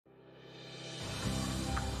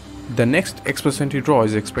The next Express Entry Draw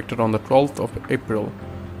is expected on the 12th of April.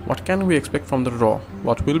 What can we expect from the draw?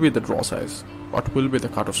 What will be the draw size? What will be the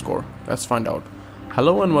cutoff score? Let's find out.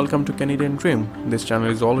 Hello and welcome to Canadian Dream. This channel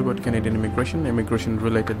is all about Canadian immigration, immigration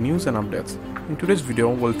related news and updates. In today's video,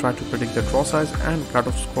 we'll try to predict the draw size and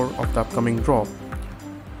cutoff score of the upcoming draw.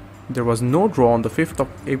 There was no draw on the 5th of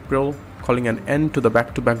April, calling an end to the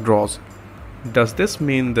back-to-back draws. Does this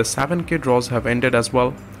mean the 7K draws have ended as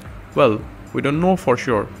well? Well, we don't know for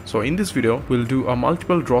sure, so in this video, we'll do a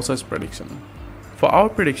multiple draw size prediction. For our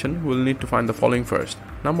prediction, we'll need to find the following first.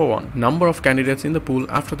 Number 1. Number of candidates in the pool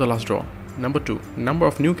after the last draw. Number 2. Number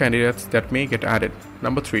of new candidates that may get added.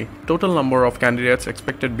 Number 3. Total number of candidates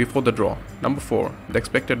expected before the draw. Number 4. The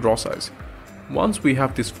expected draw size. Once we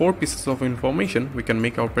have these 4 pieces of information, we can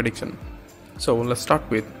make our prediction. So let's start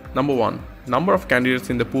with number 1. Number of candidates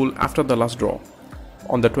in the pool after the last draw.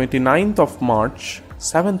 On the 29th of March,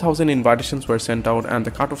 7,000 invitations were sent out and the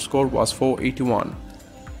cutoff score was 481.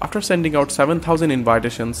 After sending out 7,000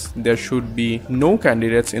 invitations, there should be no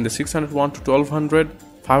candidates in the 601 to 1200,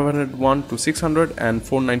 501 to 600 and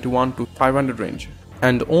 491 to 500 range.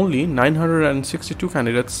 And only 962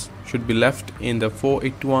 candidates should be left in the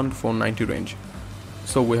 481 to 490 range.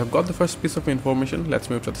 So we have got the first piece of information, let's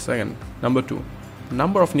move to the second. Number 2.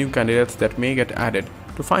 Number of new candidates that may get added.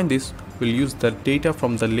 To find this, we'll use the data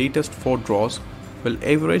from the latest 4 draws. We'll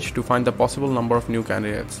average to find the possible number of new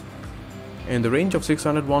candidates. In the range of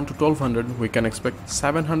 601 to 1200, we can expect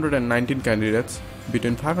 719 candidates.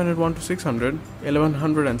 Between 501 to 600,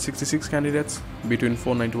 1166 candidates. Between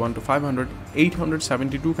 491 to 500,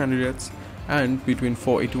 872 candidates. And between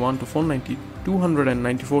 481 to 490,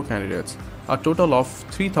 294 candidates. A total of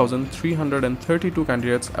 3,332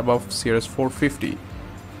 candidates above CRS 450.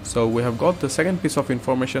 So we have got the second piece of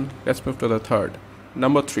information. Let's move to the third.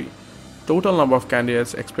 Number 3. Total number of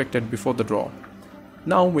candidates expected before the draw.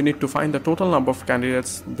 Now we need to find the total number of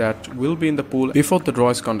candidates that will be in the pool before the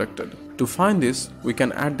draw is conducted. To find this, we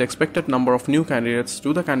can add the expected number of new candidates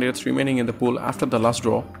to the candidates remaining in the pool after the last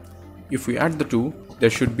draw. If we add the two,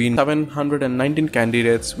 there should be 719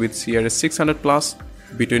 candidates with CRS 600 plus.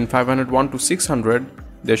 Between 501 to 600,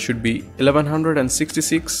 there should be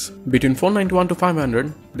 1166. Between 491 to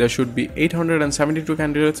 500, there should be 872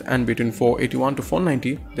 candidates, and between 481 to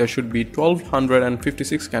 490, there should be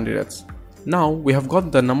 1256 candidates. Now we have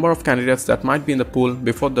got the number of candidates that might be in the pool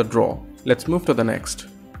before the draw. Let's move to the next.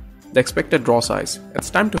 The expected draw size.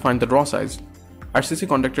 It's time to find the draw size. IRCC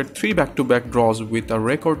conducted 3 back-to-back draws with a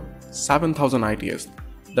record 7,000 ITS.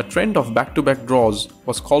 The trend of back-to-back draws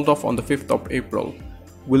was called off on the 5th of April.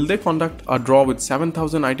 Will they conduct a draw with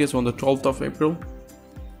 7,000 ITS on the 12th of April?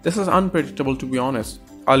 This is unpredictable, to be honest.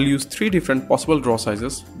 I'll use 3 different possible draw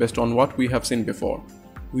sizes based on what we have seen before.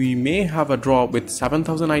 We may have a draw with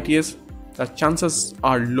 7,000 ITS. The chances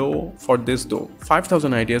are low for this though.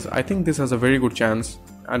 5,000 ITS, I think this has a very good chance,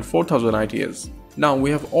 and 4,000 ITS. Now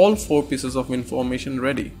we have all 4 pieces of information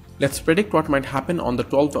ready. Let's predict what might happen on the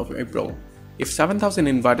 12th of April. If 7,000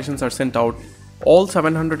 invitations are sent out, all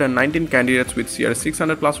 719 candidates with CRS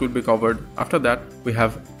 600 plus will be covered. After that, we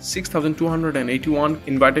have 6,281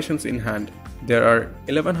 invitations in hand. There are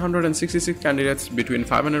 1,166 candidates between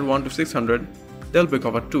 501 to 600. They'll be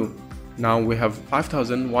covered too. Now we have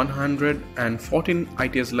 5,114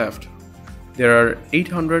 ITS left. There are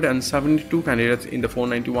 872 candidates in the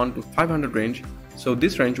 491 to 500 range. So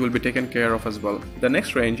this range will be taken care of as well. The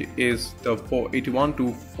next range is the 481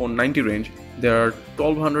 to 490 range. There are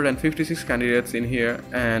 1,256 candidates in here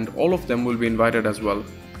and all of them will be invited as well.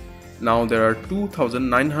 Now there are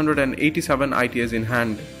 2,987 ITS in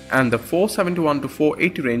hand and the 471 to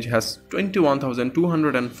 480 range has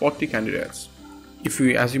 21,240 candidates. If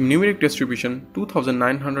we assume numeric distribution,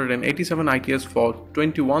 2,987 ITS for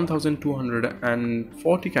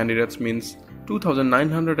 21,240 candidates means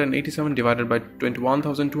 2,987 divided by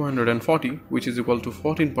 21,240, which is equal to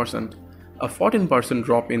 14%. A 14%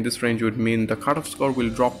 drop in this range would mean the cutoff score will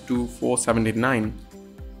drop to 479.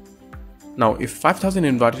 Now, if 5,000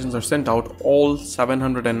 invitations are sent out, all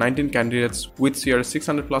 719 candidates with CRS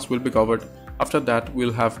 600 plus will be covered. After that,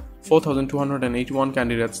 we'll have 4,281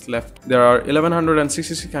 candidates left. There are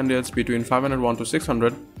 1,166 candidates between 501 to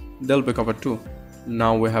 600. They'll be covered too.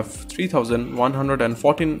 Now we have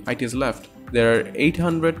 3,114 ITs left. There are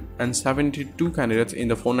 872 candidates in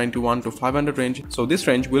the 491 to 500 range. So this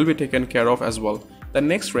range will be taken care of as well. The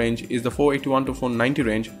next range is the 481 to 490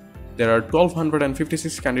 range. There are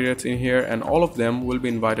 1,256 candidates in here and all of them will be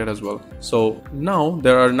invited as well. So now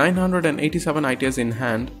there are 987 ITs in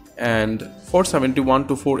hand and 471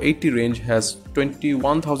 to 480 range has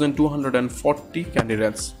 21,240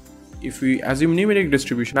 candidates. If we assume numeric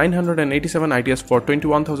distribution, 987 ITS for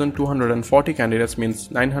 21,240 candidates means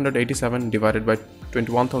 987 divided by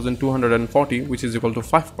 21,240, which is equal to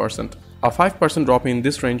 5%. A 5% drop in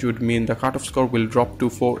this range would mean the cutoff score will drop to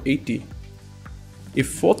 480. If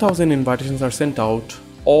 4,000 invitations are sent out,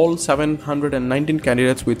 all 719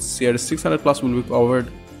 candidates with CRS 600 plus will be covered.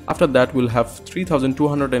 After that, we'll have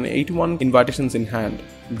 3,281 invitations in hand.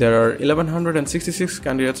 There are 1,166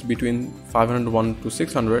 candidates between 501 to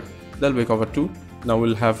 600. They'll be covered too. Now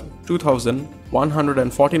we'll have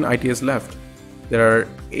 2,114 ITS left. There are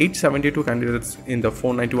 872 candidates in the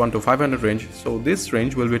 491 to 500 range, so this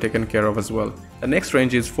range will be taken care of as well. The next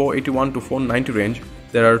range is 481 to 490 range.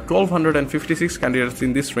 There are 1,256 candidates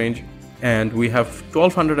in this range, and we have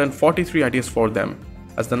 1,243 ITS for them.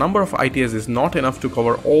 As the number of ITS is not enough to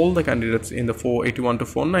cover all the candidates in the 481 to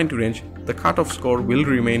 490 range, the cutoff score will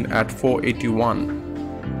remain at 481.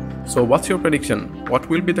 So what's your prediction? What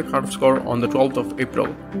will be the cutoff score on the 12th of April?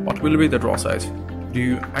 What will be the draw size? Do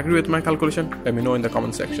you agree with my calculation? Let me know in the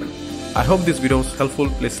comment section. I hope this video was helpful.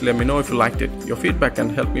 Please let me know if you liked it. Your feedback can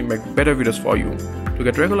help me make better videos for you. To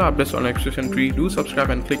get regular updates on Express Entry, do subscribe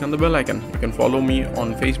and click on the bell icon. You can follow me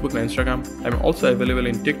on Facebook and Instagram. I'm also available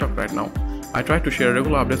in TikTok right now. I try to share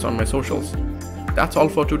regular updates on my socials. That's all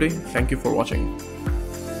for today. Thank you for watching.